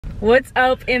What's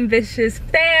up, ambitious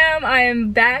fam? I am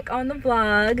back on the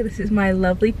vlog. This is my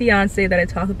lovely fiance that I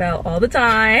talk about all the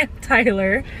time,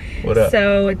 Tyler. What up?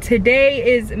 So today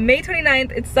is May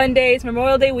 29th. It's Sunday, it's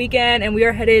Memorial Day weekend, and we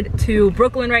are headed to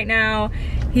Brooklyn right now.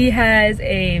 He has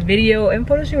a video and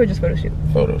photo shoot, or just photo shoot?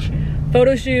 Photo shoot.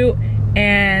 Photo shoot,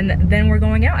 and then we're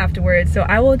going out afterwards. So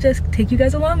I will just take you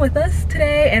guys along with us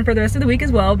today and for the rest of the week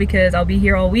as well, because I'll be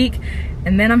here all week,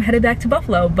 and then I'm headed back to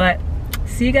Buffalo. But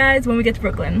see you guys when we get to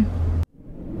Brooklyn.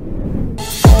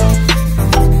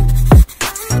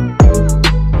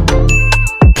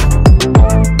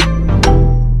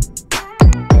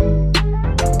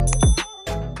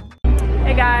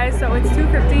 Hey guys, so it's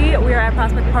 2:50. We are at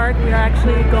Prospect Park. We are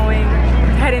actually going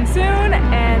to head in soon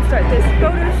and start this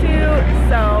photo shoot.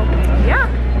 So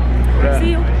yeah,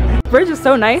 see you. Bridge is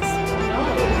so nice.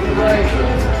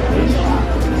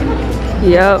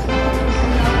 Yep.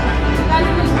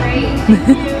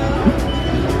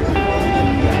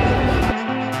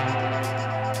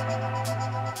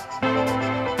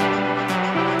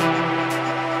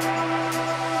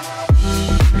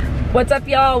 What's up,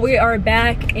 y'all? We are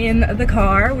back in the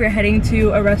car. We're heading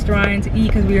to a restaurant to eat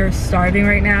because we are starving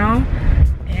right now.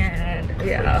 And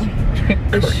yeah,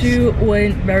 the shoot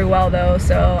went very well though,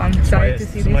 so I'm excited to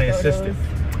see these photos.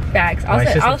 Facts.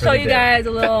 I'll show you guys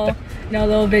a little,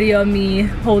 little video of me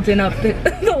holding up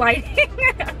the lighting.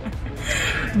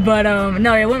 But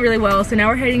no, it went really well. So now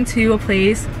we're heading to a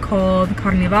place called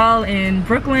Carnival in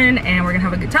Brooklyn, and we're gonna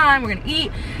have a good time. We're gonna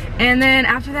eat, and then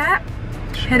after that,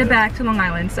 headed back to Long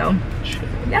Island. So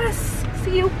yes,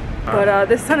 see you. But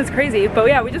this sun is crazy. But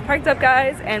yeah, we just parked up,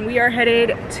 guys, and we are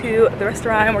headed to the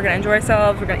restaurant. We're gonna enjoy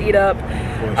ourselves. We're gonna eat up.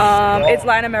 It's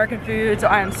Latin American food, so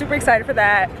I am super excited for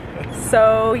that.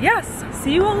 So yes,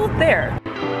 see you all there.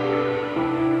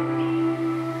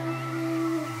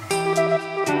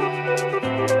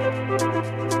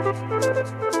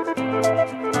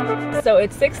 So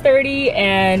it's 6:30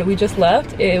 and we just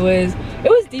left. It was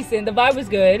decent. The vibe was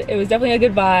good. It was definitely a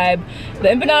good vibe. The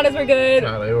empanadas were good.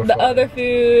 The other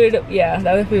food, yeah, the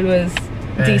other food was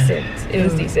decent. It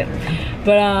was decent.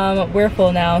 But we're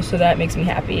full now, so that makes me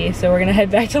happy. So we're gonna head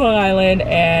back to Long Island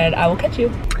and I will catch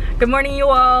you. Good morning, you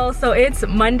all. So it's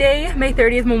Monday, May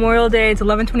 30th, Memorial Day. It's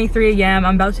 11:23 a.m.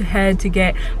 I'm about to head to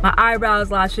get my eyebrows,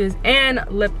 lashes, and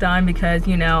lip done because,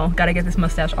 you know, gotta get this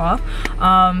mustache off.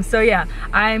 So yeah,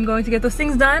 I'm going to get those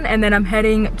things done, and then I'm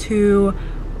heading to,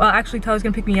 well, actually Tyler's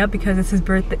gonna pick me up because it's his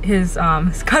birthday, his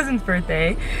cousin's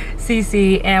birthday,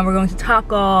 Cece, and we're going to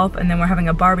Topgolf, and then we're having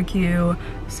a barbecue.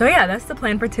 So yeah, that's the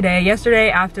plan for today. Yesterday,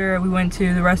 after we went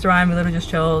to the restaurant, we literally just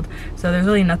chilled. So there's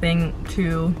really nothing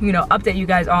to, you know, update you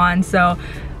guys on. So,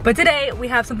 but today we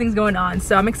have some things going on.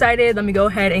 So I'm excited. Let me go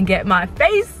ahead and get my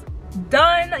face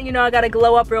done. You know, I gotta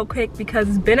glow up real quick because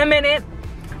it's been a minute.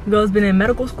 Girl's been in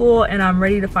medical school and I'm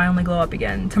ready to finally glow up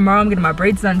again. Tomorrow I'm getting my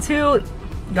braids done too.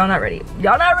 Y'all not ready.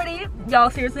 Y'all not ready. Y'all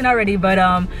seriously not ready. But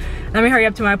let me hurry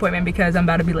up to my appointment because I'm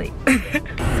about to be late.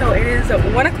 So it is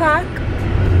 1 o'clock.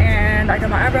 And I got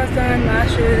my eyebrows done,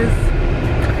 lashes,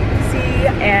 see,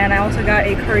 and I also got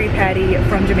a curry patty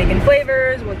from Jamaican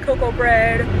Flavors with cocoa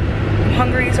bread. I'm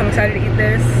hungry, so I'm excited to eat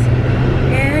this.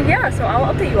 And yeah, so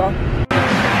I'll update you all. We're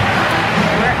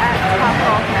at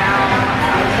Topgolf now.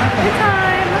 Good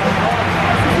time.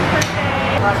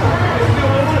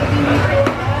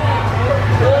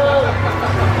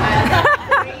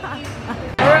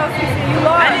 Where else you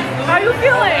lost? How are you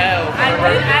feeling? I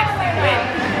didn't actually win.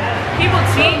 People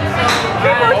cheat, so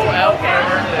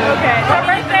okay. Her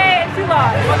birthday and she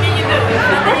lost. What can you do?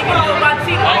 Nothing you can do about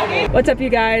cheating. What's up, you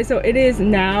guys? So it is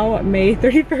now May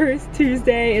 31st,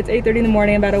 Tuesday. It's 8:30 in the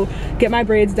morning. I'm about to get my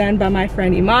braids done by my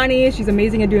friend Imani. She's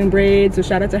amazing at doing braids, so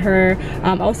shout out to her.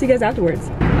 I'll see you guys afterwards.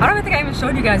 I don't even think I even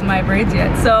showed you guys my braids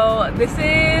yet. So this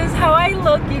is how I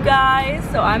look, you guys.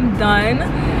 So I'm done.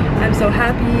 I'm so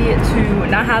happy to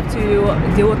not have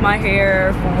to deal with my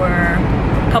hair for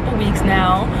a couple weeks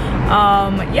now.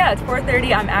 Yeah, it's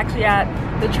 4:30. I'm actually at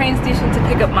the train station to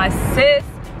pick up my sis,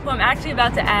 who I'm actually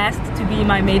about to ask to be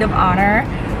my maid of honor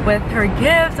with her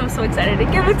gifts. I'm so excited to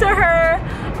give it to her.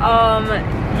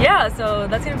 Yeah, so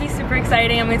that's gonna be super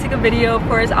exciting. I'm gonna take a video, of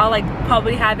course. I'll like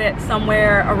probably have it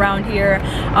somewhere around here.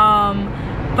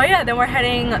 But yeah, then we're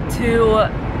heading to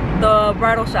the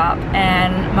bridal shop,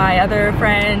 and my other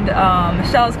friend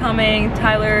Michelle's coming,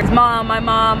 Tyler's mom,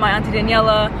 my auntie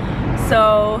Daniela.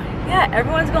 So yeah,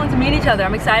 everyone's going to meet each other.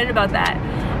 I'm excited about that.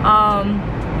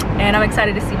 And I'm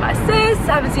excited to see my sis.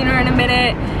 I haven't seen her in a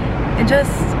minute, and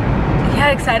just yeah,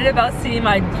 excited about seeing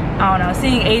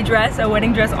seeing a dress, a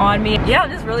wedding dress on me. Yeah, I'm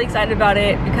just really excited about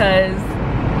it because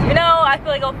you know, I feel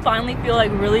like I'll finally feel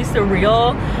like really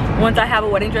surreal once I have a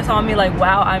wedding dress on me. Like,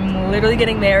 wow, I'm literally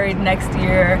getting married next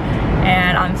year,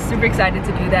 and I'm super excited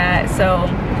to do that. So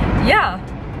yeah,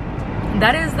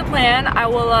 that is the plan. I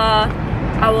will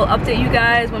update you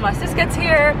guys when my sis gets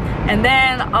here, and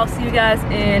then I'll see you guys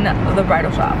in the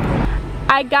bridal shop.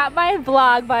 I got my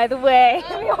vlog, by the way.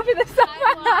 Let me open this up.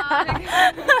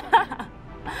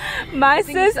 My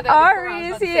sis Ari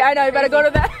is here. I know, you better go to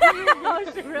that.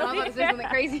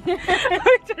 Crazy.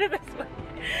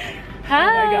 Hi.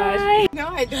 Oh my gosh. No,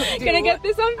 I don't. Can I get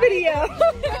this on video?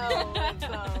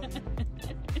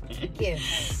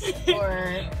 Gifts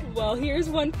or well, here's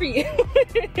one for you.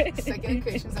 second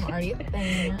creations. I'm already a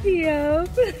fan. Yep.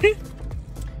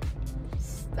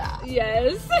 Stop.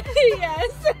 Yes.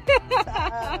 Yes.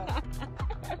 Stop.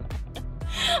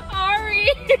 Ari.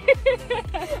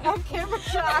 I'm camera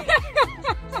shy.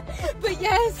 But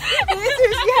yes, the answer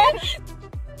is yes.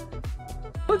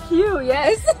 So cute,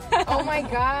 yes. Oh my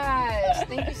gosh.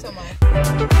 Thank you so much.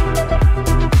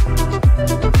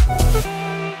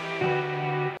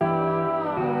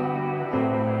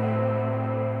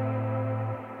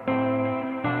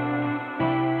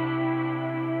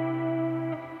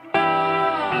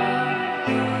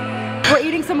 We're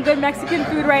eating some good Mexican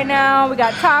food right now. We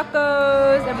got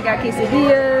tacos, and we got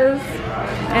quesadillas,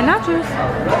 and nachos.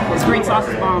 This green sauce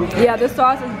is bomb. Yeah, this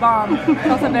sauce is bomb.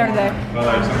 Salsa verde.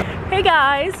 Hey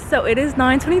guys, so it is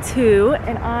 9:22,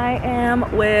 and I am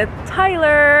with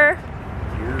Tyler.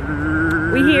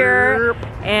 We here,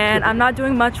 and I'm not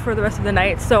doing much for the rest of the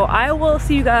night, so I will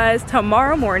see you guys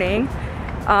tomorrow morning.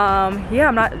 Yeah,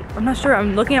 I'm not sure.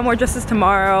 I'm looking at more dresses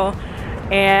tomorrow,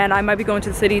 and I might be going to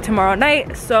the city tomorrow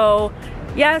night. So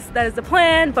yes, that is the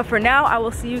plan, but for now I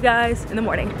will see you guys in the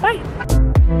morning. Bye.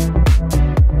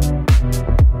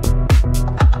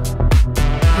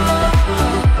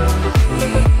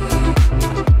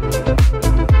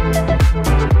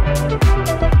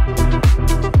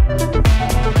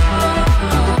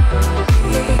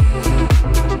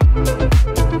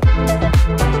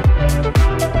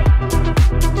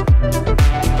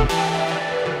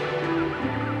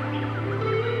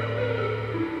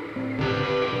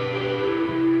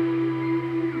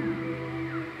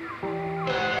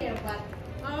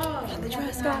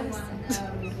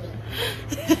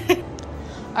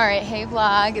 All right, hey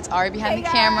vlog, it's Ari behind the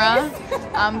camera.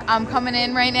 I'm coming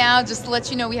in right now just to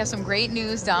let you know we have some great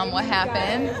news. Dom, what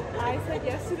happened? I said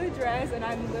yes to the dress, and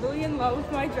I'm literally in love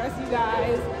with my dress, you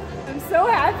guys. I'm so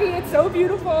happy. It's so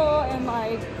beautiful, and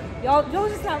like y'all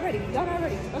just not ready. Y'all not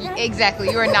ready. Okay?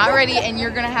 Exactly, you are not ready, and you're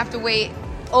gonna have to wait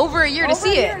over a year to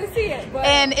see it.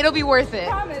 And it'll be worth it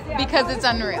because it's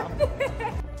unreal.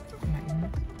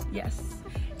 Yes.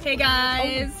 Hey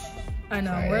guys. Oh. I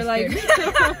know, sorry, we're like,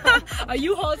 a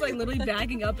U-Haul is like literally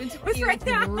backing up into us right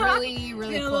now. Really,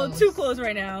 really close. A little too close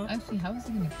right now. Actually, how is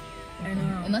he gonna? I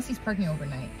know. Unless he's parking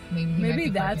overnight. Maybe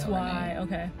that's why.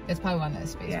 Okay. That's probably why that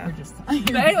space. Yeah. We're just.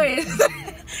 But anyways,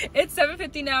 it's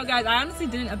 7:50 now, guys. I honestly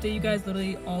didn't update you guys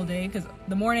literally all day because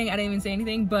the morning I didn't even say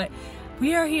anything, but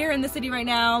we are here in the city right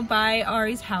now by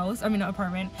Ari's house,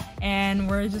 apartment, and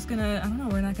we're just gonna, I don't know,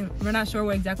 we're not sure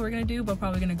what exactly we're gonna do, but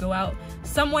probably gonna go out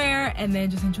somewhere and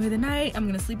then just enjoy the night. I'm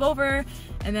gonna sleep over,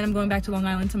 and then I'm going back to Long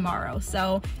Island tomorrow.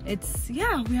 So it's,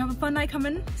 yeah, we have a fun night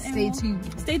coming. Stay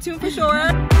tuned. Stay tuned for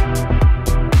sure.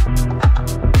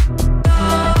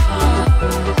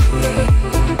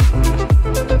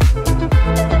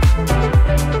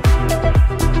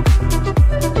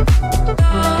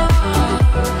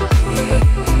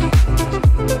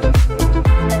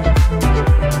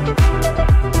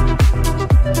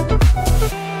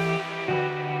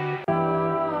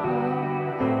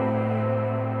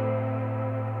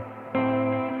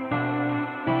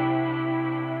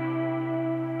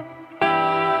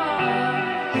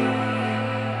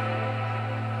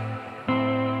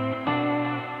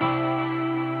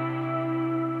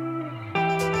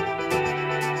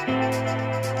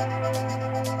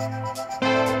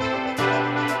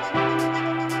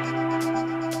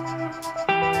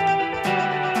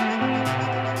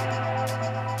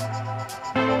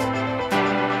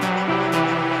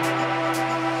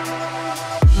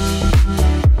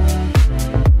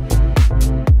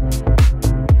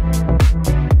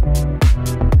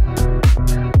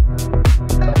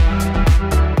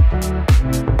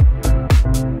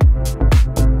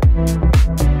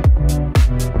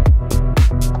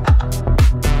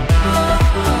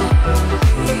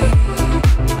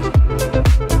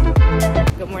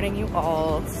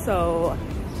 So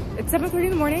it's 7:30 in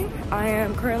the morning. I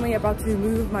am currently about to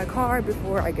move my car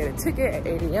before I get a ticket at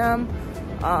 8 a.m.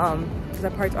 because I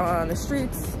parked on the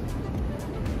streets.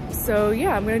 So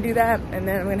yeah, I'm gonna do that, and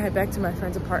then I'm gonna head back to my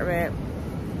friend's apartment,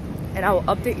 and I will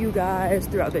update you guys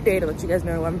throughout the day to let you guys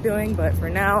know what I'm doing. But for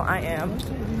now, I am,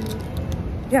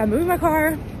 yeah, moving my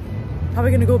car.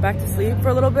 Probably gonna go back to sleep for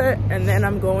a little bit, and then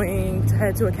I'm going to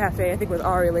head to a cafe, I think with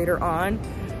Ari later on.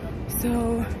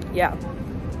 So yeah,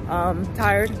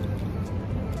 tired.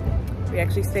 We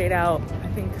actually stayed out, I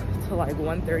think, till like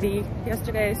 1:30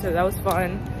 yesterday, so that was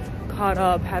fun. Caught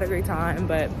up, had a great time,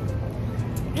 but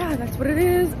yeah, that's what it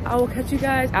is. I will catch you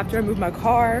guys after I move my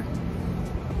car.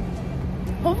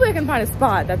 Hopefully I can find a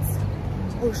spot that's,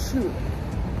 oh shoot.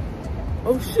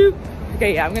 Oh shoot.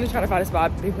 Okay, yeah, I'm gonna try to find a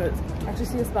spot because I actually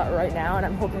see a spot right now and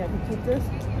I'm hoping I can keep this.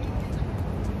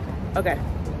 Okay,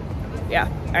 yeah,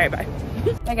 all right, bye.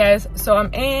 Hey guys, so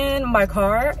I'm in my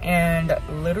car and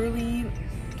literally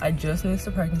I just missed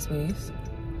a parking space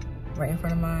right in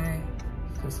front of my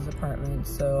sister's apartment.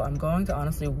 So I'm going to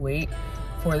honestly wait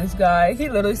for this guy. He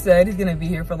literally said he's gonna be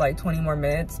here for like 20 more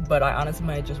minutes, but I honestly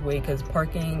might just wait because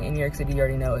parking in New York City, you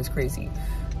already know, is crazy.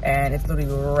 And it's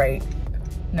literally right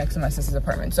next to my sister's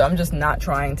apartment. So I'm just not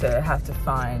trying to have to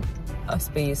find a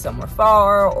space somewhere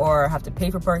far or have to pay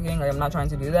for parking. Like, I'm not trying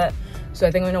to do that. So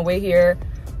I think I'm gonna wait here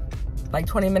like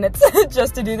 20 minutes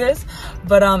just to do this.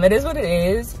 But it is what it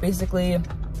is. Basically,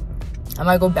 I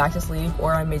might go back to sleep,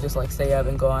 or I may just like stay up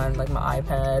and go on like my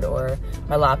iPad or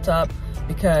my laptop,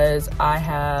 because I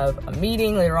have a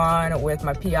meeting later on with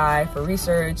my PI for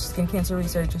research, skin cancer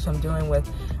research, which I'm doing with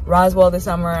Roswell this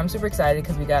summer. I'm super excited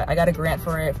because I got a grant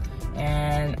for it,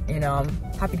 and you know, I'm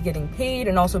happy to getting paid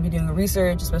and also be doing the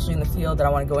research, especially in the field that I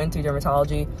want to go into,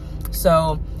 dermatology.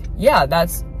 So yeah,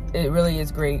 it really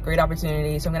is great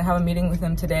opportunity. So I'm gonna have a meeting with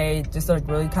him today just to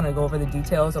really kind of go over the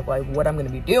details of like what I'm gonna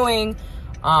be doing,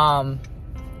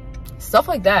 stuff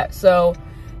like that. So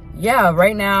yeah,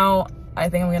 right now I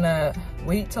think I'm gonna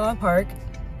wait till I park,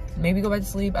 maybe go back to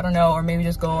sleep, I don't know, or maybe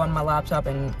just go on my laptop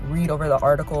and read over the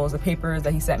articles, the papers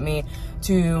that he sent me,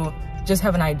 to just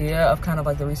have an idea of kind of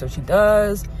like the research he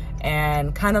does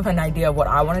and kind of an idea of what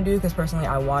I want to do, because personally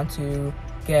I want to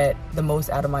get the most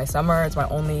out of my summer. It's my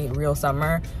only real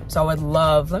summer, so I would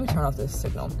love, let me turn off this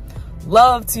signal,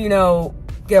 love to, you know,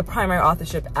 get a primary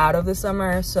authorship out of the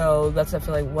summer. So that's, I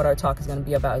feel like, what our talk is going to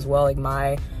be about as well, like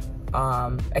my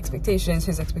expectations,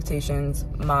 his expectations,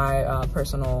 my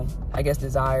personal, I guess,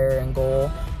 desire and goal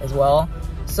as well.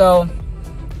 So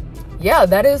yeah,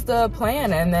 that is the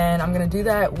plan. And then I'm gonna do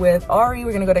that with Ari.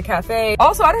 We're gonna go to a cafe.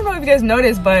 Also, I don't know if you guys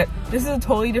noticed, but this is a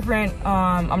totally different,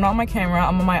 I'm not on my camera,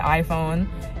 I'm on my iPhone.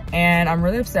 And I'm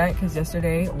really upset because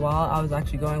yesterday, while I was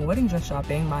actually going wedding dress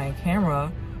shopping, my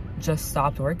camera just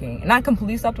stopped working. Not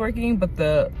completely stopped working, but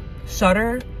the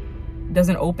shutter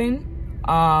doesn't open.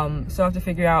 So I have to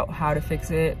figure out how to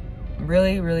fix it.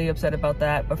 Really upset about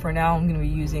that. But for now, I'm gonna be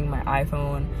using my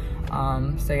iPhone.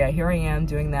 So yeah, here I am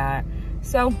doing that.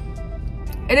 So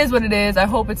it is what it is. I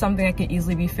hope it's something that can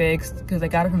easily be fixed because I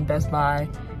got it from Best Buy,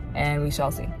 and we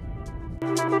shall see.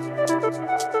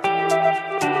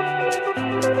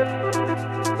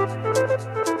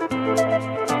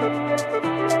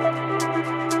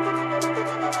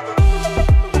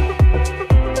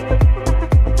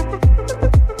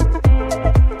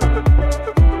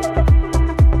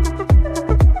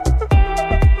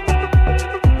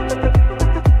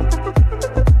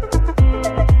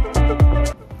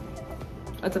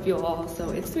 What's up, you all? So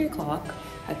it's 3 o'clock,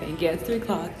 I think. Yeah, it's 3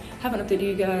 o'clock. Haven't updated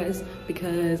you guys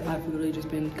because I've really just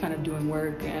been kind of doing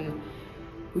work and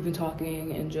we've been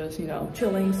talking and just, you know,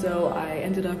 chilling. So I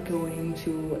ended up going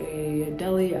to a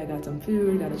deli. I got some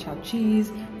food, got a chopped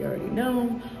cheese, you already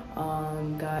know.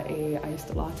 Got a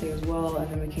iced latte as well,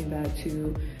 and then we came back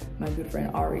to my good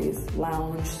friend Ari's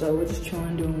lounge. So we're just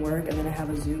chilling, doing work, and then I have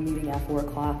a Zoom meeting at 4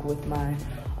 o'clock with my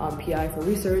PI for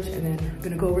research, and then I'm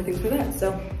gonna go over things for that.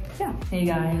 So yeah. Hey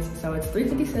guys, so it's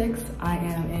 3:56. I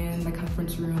am in the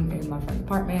conference room in my friend's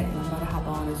apartment, and I'm about to hop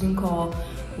on a Zoom call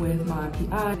with my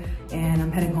PI, and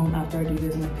I'm heading home after I do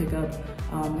this. I'm gonna pick up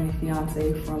my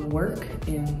fiance from work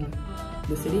in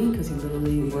the city because he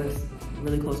literally works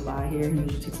really close by here. He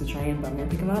usually takes the train, but I'm gonna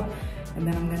pick him up, and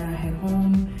then I'm gonna head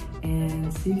home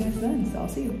and see you guys then. So I'll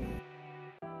see you.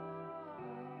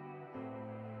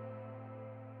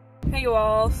 Hey you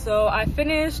all, so I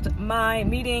finished my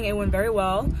meeting. It went very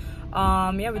well.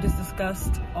 Yeah, we just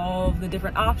discussed all of the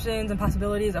different options and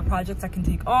possibilities of projects I can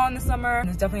take on this summer. And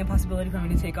there's definitely a possibility for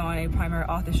me to take on a primary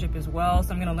authorship as well.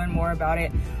 So I'm gonna learn more about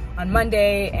it on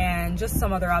Monday and just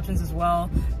some other options as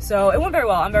well. So it went very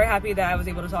well. I'm very happy that I was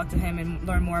able to talk to him and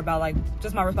learn more about like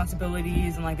just my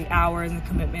responsibilities and like the hours and the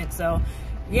commitment. So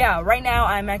yeah, right now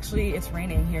it's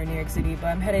raining here in New York City, but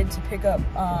I'm headed to pick up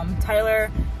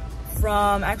Tyler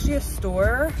from actually a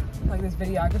store, like this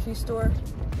videography store.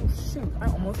 Oh shoot, I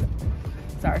almost,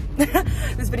 sorry.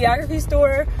 This videography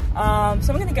store. So I'm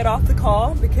gonna get off the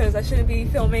call because I shouldn't be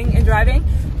filming and driving,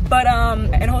 but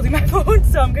and holding my phone,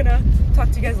 so I'm gonna talk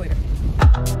to you guys later.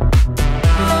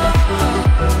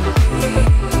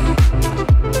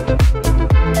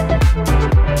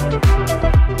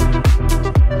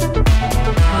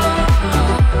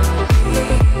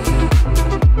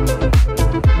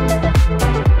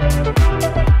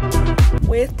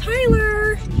 With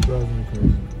Tyler. She's driving me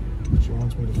crazy. She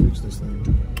wants me to fix this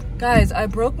thing. Guys, I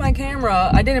broke my camera.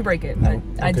 I didn't break it. No.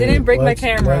 I didn't break my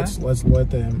camera. Let's let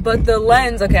them. But the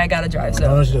lens, okay, I gotta drive. So.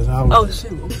 No, she doesn't. Oh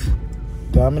shoot.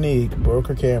 Dominique broke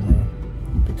her camera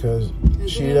because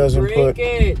she doesn't put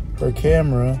her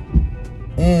camera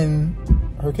in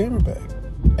her camera bag,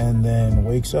 and then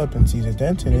wakes up and sees a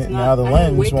dent in it. And now the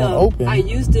lens won't open. I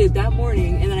used it that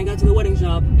morning, and then I got to the wedding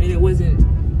shop, and it wasn't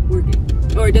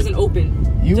working, or it doesn't open.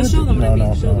 Just show them what I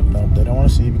mean. No, they don't want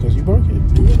to see because you broke it. I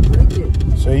didn't break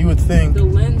it. So you would think the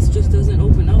lens just doesn't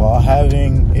open up. While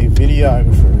having a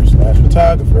videographer /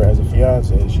 photographer as a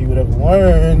fiance, she would have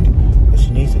learned that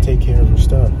she needs to take care of her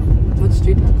stuff. What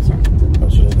street? Sorry. Oh,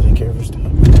 she doesn't take care of her stuff.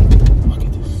 Look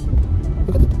at this.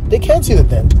 Look at they can't see the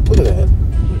dent. Look at that.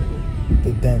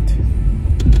 The dent.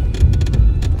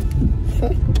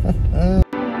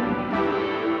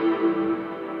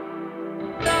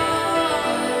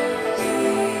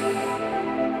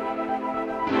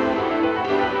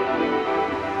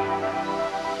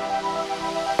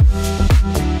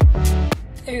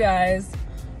 Hey guys,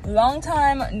 long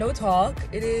time no talk.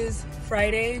 It is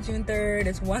Friday, June 3rd.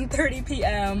 It's 1:30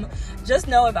 p.m. Just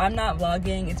know if I'm not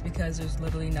vlogging, it's because there's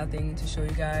literally nothing to show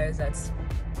you guys that's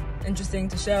interesting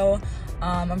to show.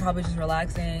 I'm probably just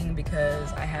relaxing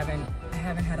because I haven't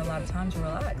had a lot of time to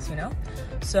relax, you know?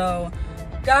 So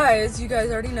guys, you guys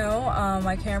already know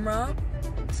my camera,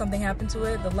 something happened to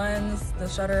it, the lens, the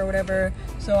shutter, whatever.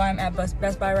 So I'm at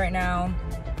Best Buy right now.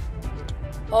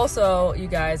 Also, you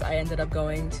guys, I ended up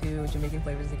going to Jamaican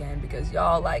Flavors again because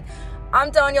y'all, like,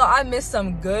 I'm telling y'all, I missed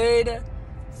some good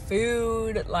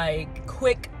food, like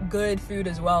quick good food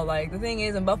as well. Like, the thing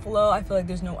is, in Buffalo, I feel like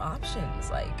there's no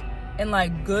options, like, and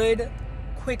like good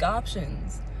quick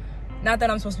options. Not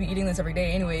that I'm supposed to be eating this every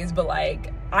day anyways, but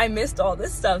like I missed all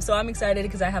this stuff. So I'm excited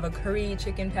because I have a curry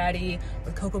chicken patty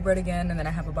with cocoa bread again, and then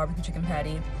I have a barbecue chicken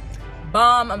patty.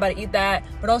 Bomb, I'm about to eat that.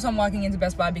 But also I'm walking into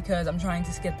Best Buy because I'm trying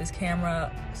to get this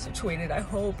camera situated. I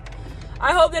hope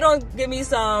they don't give me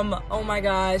some, oh my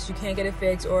gosh, you can't get it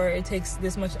fixed, or it takes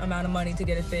this much amount of money to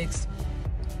get it fixed,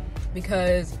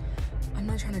 because I'm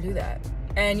not trying to do that.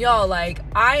 And y'all, like,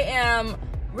 I am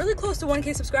really close to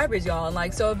 1K subscribers, y'all, and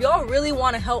like, so if y'all really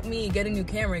want to help me get a new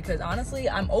camera, because honestly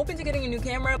I'm open to getting a new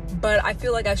camera, but I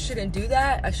feel like I shouldn't do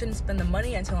that. I shouldn't spend the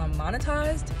money until I'm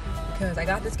monetized, because I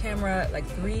got this camera like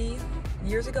 3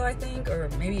 years ago, I think, or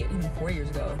maybe even 4 years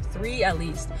ago, 3 at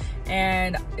least,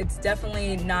 and it's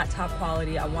definitely not top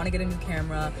quality. I want to get a new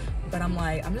camera, but I'm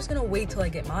like, I'm just gonna wait till I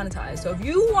get monetized. So if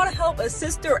you want to help a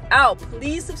sister out,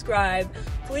 please subscribe,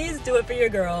 please do it for your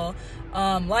girl.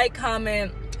 Like,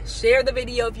 comment, share the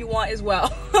video if you want as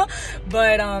well.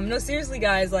 But no, seriously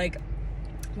guys, like,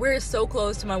 we're so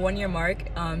close to my 1 year mark.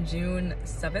 June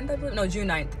 7th, I believe, no, June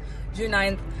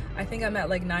 9th. I think I'm at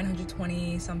like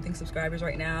 920 something subscribers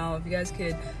right now. If you guys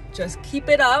could just keep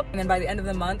it up, and then by the end of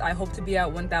the month I hope to be at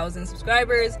 1,000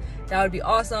 subscribers. That would be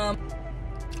awesome.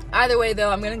 Either way though,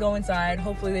 I'm gonna go inside.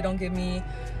 Hopefully they don't give me,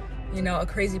 you know, a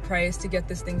crazy price to get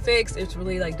this thing fixed. It's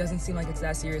really like doesn't seem like it's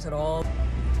that serious at all.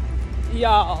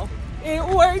 Y'all, it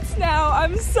works now.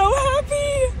 I'm so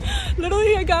happy.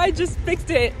 Literally a guy just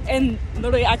fixed it and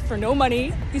literally asked for no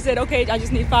money. He said, okay, I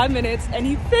just need 5 minutes, and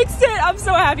he fixed it. I'm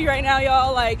so happy right now,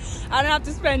 y'all. Like, I don't have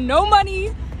to spend no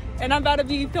money, and I'm about to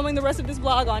be filming the rest of this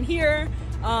vlog on here.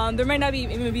 There might not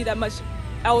even be that much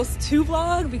else to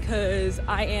vlog because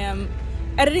I am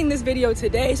editing this video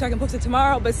today so I can post it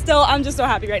tomorrow, but still, I'm just so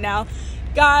happy right now.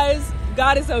 Guys,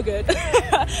 God is so good.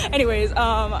 Anyways,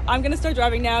 I'm gonna start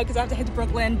driving now because I have to head to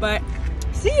Brooklyn, but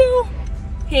see you.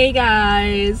 Hey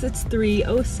guys, it's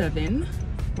 3:07.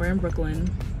 We're in Brooklyn,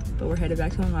 but we're headed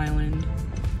back to Long Island.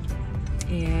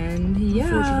 And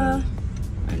yeah,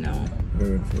 I know.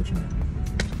 Very unfortunate.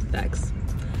 Facts.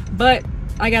 But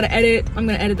I gotta edit. I'm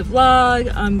gonna edit the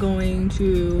vlog. I'm going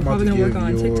to probably gonna work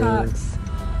on TikToks.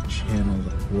 Channel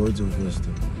words of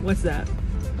wisdom. What's that?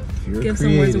 If you're Give creative,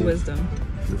 some words of wisdom.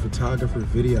 If you're a photographer,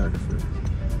 videographer,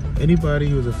 anybody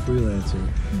who's a freelancer,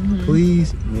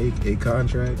 please make a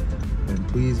contract and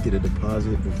please get a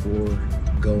deposit before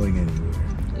going anywhere.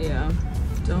 Yeah.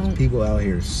 Don't. People out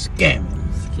here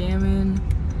scamming.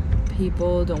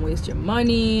 people. Don't waste your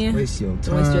money. Don't waste your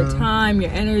time,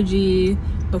 your energy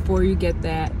before you get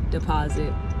that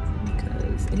deposit,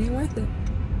 because it ain't worth it.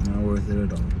 Not worth it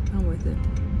at all. Not worth it.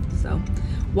 So,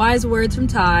 wise words from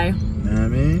Ty. You know what I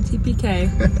mean? TPK.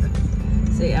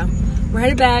 So yeah, we're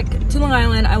headed back to Long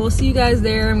Island. I will see you guys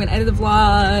there. I'm gonna edit the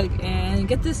vlog and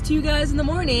get this to you guys in the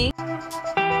morning.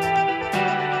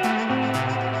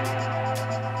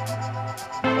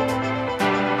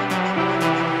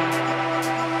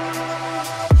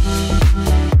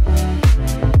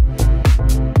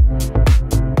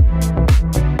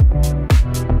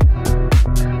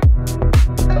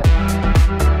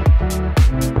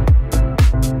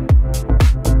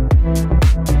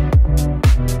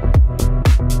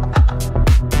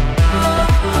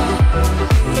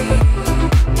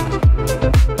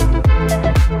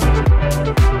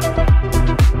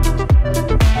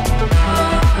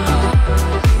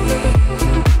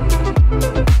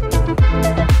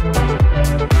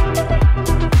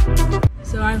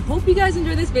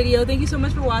 Enjoy this video. Thank you so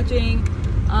much for watching,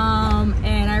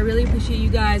 and I really appreciate you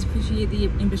guys. Appreciate the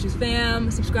Ambitious fam.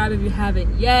 Subscribe if you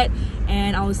haven't yet,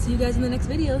 and I will see you guys in the next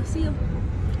video. See you.